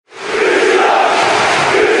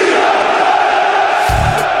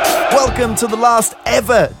Welcome to the last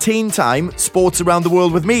ever Teen Time Sports Around the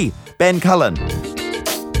World with me, Ben Cullen.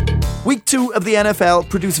 Week 2 of the NFL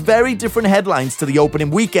produced very different headlines to the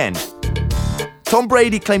opening weekend. Tom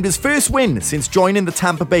Brady claimed his first win since joining the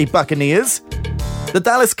Tampa Bay Buccaneers. The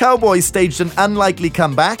Dallas Cowboys staged an unlikely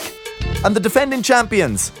comeback. And the defending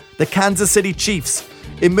champions, the Kansas City Chiefs,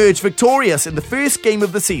 emerged victorious in the first game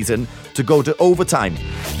of the season to go to overtime.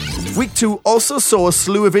 Week 2 also saw a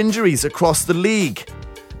slew of injuries across the league.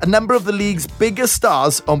 A number of the league's biggest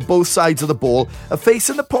stars on both sides of the ball are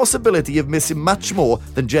facing the possibility of missing much more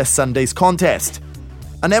than just Sunday's contest.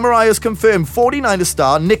 An MRI has confirmed 49ers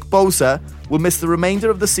star Nick Bosa will miss the remainder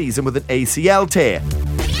of the season with an ACL tear.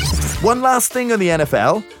 One last thing on the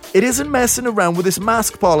NFL, it isn't messing around with its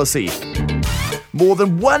mask policy. More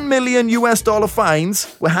than $1 million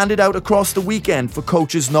fines were handed out across the weekend for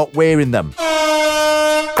coaches not wearing them.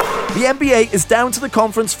 The NBA is down to the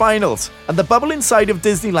conference finals, and the bubble inside of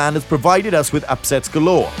Disneyland has provided us with upsets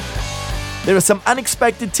galore. There are some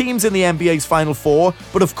unexpected teams in the NBA's Final Four,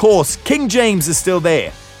 but of course, King James is still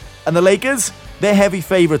there. And the Lakers? They're heavy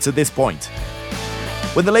favourites at this point.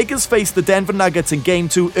 When the Lakers faced the Denver Nuggets in Game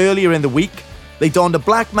 2 earlier in the week, they donned a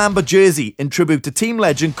Black Mamba jersey in tribute to team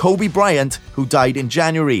legend Kobe Bryant, who died in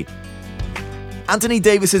January. Anthony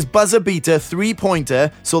Davis's buzzer-beater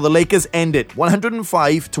three-pointer saw the Lakers end it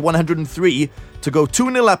 105-103 to go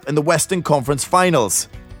 2-0 up in the Western Conference Finals.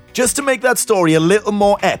 Just to make that story a little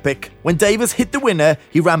more epic, when Davis hit the winner,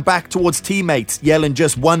 he ran back towards teammates, yelling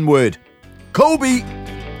just one word: Kobe!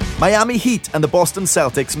 Miami Heat and the Boston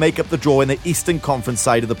Celtics make up the draw in the Eastern Conference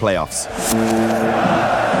side of the playoffs.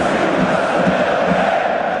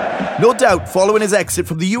 No doubt, following his exit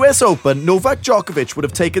from the US Open, Novak Djokovic would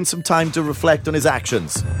have taken some time to reflect on his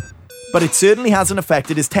actions. But it certainly hasn't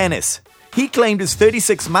affected his tennis. He claimed his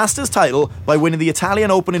 36th Masters title by winning the Italian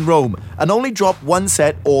Open in Rome and only dropped one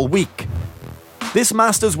set all week. This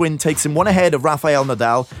Masters win takes him one ahead of Rafael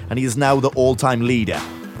Nadal, and he is now the all-time leader.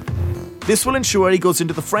 This will ensure he goes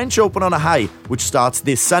into the French Open on a high, which starts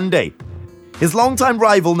this Sunday. His longtime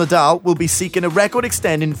rival Nadal will be seeking a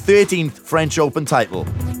record-extending 13th French Open title.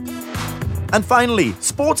 And finally,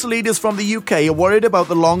 sports leaders from the UK are worried about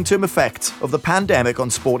the long-term effects of the pandemic on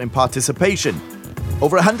sporting participation.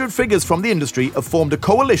 Over 100 figures from the industry have formed a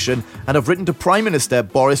coalition and have written to Prime Minister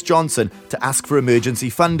Boris Johnson to ask for emergency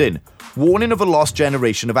funding, warning of a lost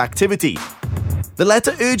generation of activity. The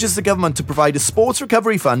letter urges the government to provide a sports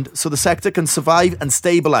recovery fund so the sector can survive and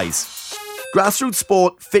stabilise. Grassroots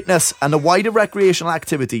sport, fitness and a wider recreational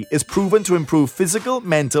activity is proven to improve physical,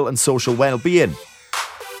 mental and social well-being.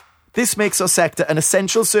 This makes our sector an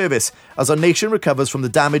essential service as our nation recovers from the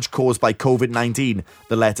damage caused by COVID-19,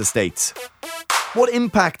 the letter states. What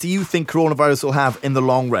impact do you think coronavirus will have in the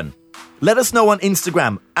long run? Let us know on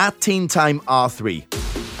Instagram @TeenTimeR3.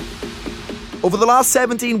 Over the last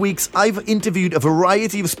 17 weeks, I've interviewed a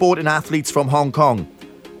variety of sporting athletes from Hong Kong.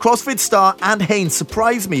 CrossFit star Ant Haynes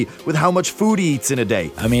surprised me with how much food he eats in a day.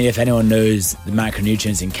 I mean, if anyone knows the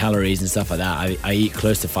macronutrients and calories and stuff like that, I eat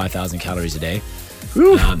close to 5,000 calories a day.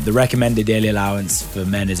 The recommended daily allowance for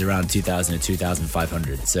men is around 2,000 to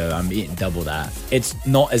 2,500, so I'm eating double that. It's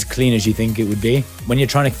not as clean as you think it would be. When you're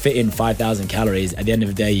trying to fit in 5,000 calories, at the end of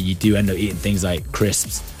the day, you do end up eating things like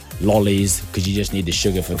crisps, lollies, because you just need the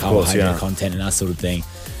sugar for carbohydrate content and that sort of thing.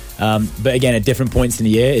 But again, at different points in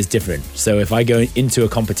the year is different. So if I go into a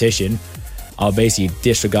competition, I'll basically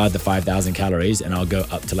disregard the 5,000 calories and I'll go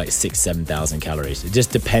up to like 6,000, 7,000 calories. It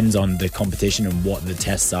just depends on the competition and what the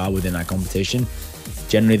tests are within that competition.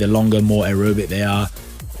 Generally, the longer, more aerobic they are,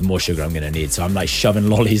 the more sugar I'm going to need. So I'm like shoving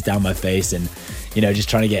lollies down my face and, just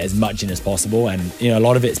trying to get as much in as possible. And, a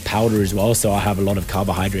lot of it's powder as well. So I have a lot of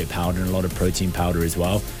carbohydrate powder and a lot of protein powder as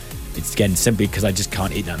well. It's again simply because I just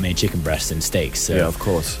can't eat that many chicken breasts and steaks. So, yeah, of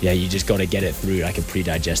course. Yeah, you just got to get it through like a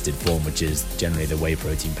pre-digested form, which is generally the whey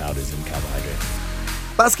protein powders and carbohydrates.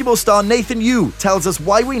 Basketball star Nathan Yu tells us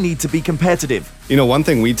why we need to be competitive. One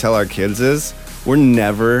thing we tell our kids is we're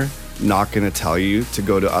never not going to tell you to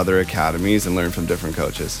go to other academies and learn from different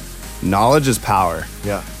coaches. Knowledge is power.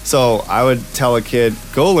 Yeah. So I would tell a kid,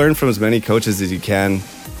 go learn from as many coaches as you can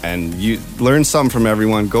and you learn something from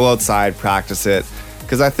everyone. Go outside, practice it.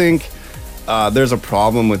 Because I think there's a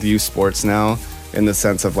problem with youth sports now in the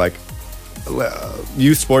sense of like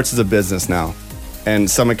youth sports is a business now. And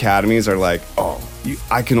some academies are like,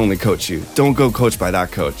 I can only coach you. Don't go coach by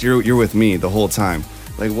that coach. You're with me the whole time.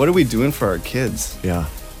 Like, what are we doing for our kids? Yeah.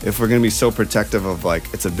 If we're going to be so protective of like,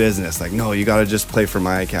 it's a business, like, no, you got to just play for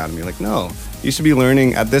my academy. Like, no, you should be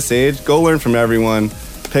learning at this age. Go learn from everyone,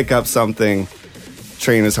 pick up something,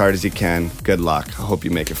 train as hard as you can. Good luck. I hope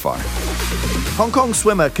you make it far. Hong Kong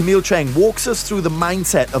swimmer Camille Cheng walks us through the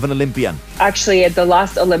mindset of an Olympian. Actually, at the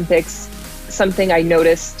last Olympics, something I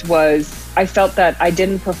noticed was I felt that I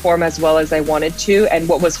didn't perform as well as I wanted to, and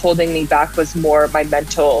what was holding me back was more my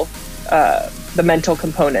mental, the mental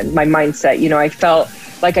component, my mindset. You know, I felt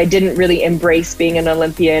like I didn't really embrace being an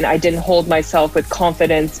Olympian. I didn't hold myself with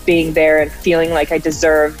confidence being there and feeling like I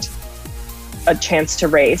deserved a chance to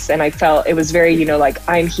race. And I felt it was very, like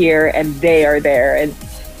I'm here and they are there. And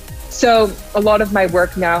so a lot of my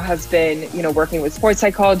work now has been, working with sports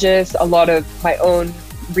psychologists, a lot of my own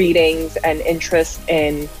readings and interest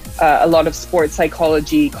in a lot of sports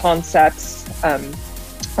psychology concepts, a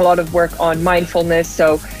lot of work on mindfulness.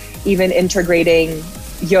 So even integrating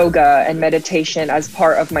yoga and meditation as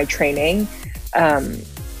part of my training.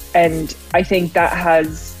 And I think that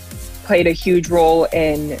has played a huge role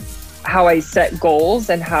in how I set goals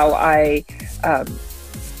and how I,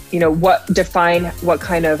 what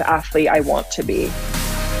kind of athlete I want to be.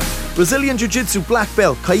 Brazilian Jiu-Jitsu black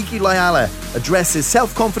belt Kaiki Layala addresses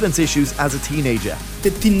self-confidence issues as a teenager.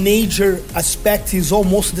 The teenager aspect is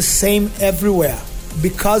almost the same everywhere,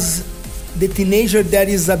 because the teenager, there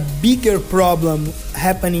is a bigger problem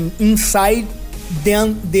happening inside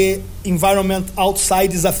than the environment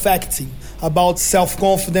outside is affecting. About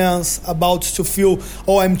self-confidence, about to feel,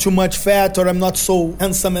 I'm too much fat, or I'm not so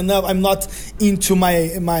handsome enough, I'm not into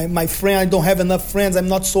my friend, I don't have enough friends, I'm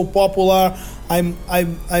not so popular,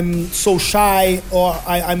 I'm so shy, or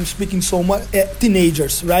I'm speaking so much.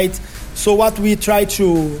 Teenagers, right? So what we try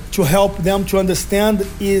to help them to understand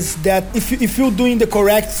is that if you're doing the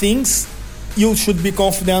correct things, you should be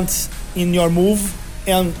confident in your move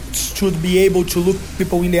and should be able to look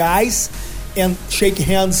people in the eyes and shake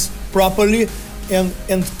hands properly and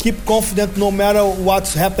keep confident no matter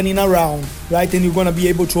what's happening around, right? And you're going to be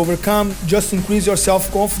able to overcome. Just increase your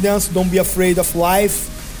self-confidence. Don't be afraid of life.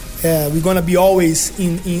 We're going to be always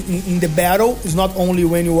in the battle. It's not only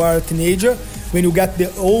when you are a teenager. When you get the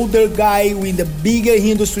older guy in the bigger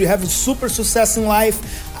industry, have a super success in life,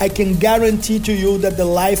 I can guarantee to you that the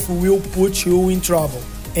life will put you in trouble.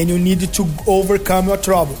 And you need to overcome your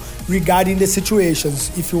trouble regarding the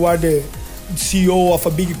situations. If you are the CEO of a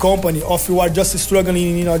big company, or if you are just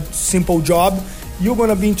struggling in a simple job, you're going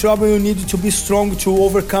to be in trouble. You need to be strong to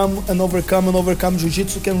overcome.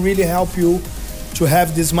 Jiu-Jitsu can really help you to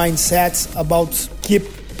have this mindset about keep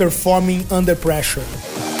performing under pressure.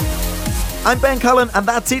 I'm Ben Cullen, and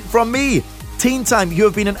that's it from me. Teen Time, you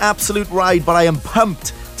have been an absolute ride, but I am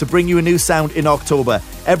pumped to bring you a new sound in October.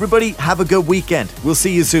 Everybody, have a good weekend. We'll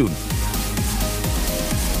see you soon.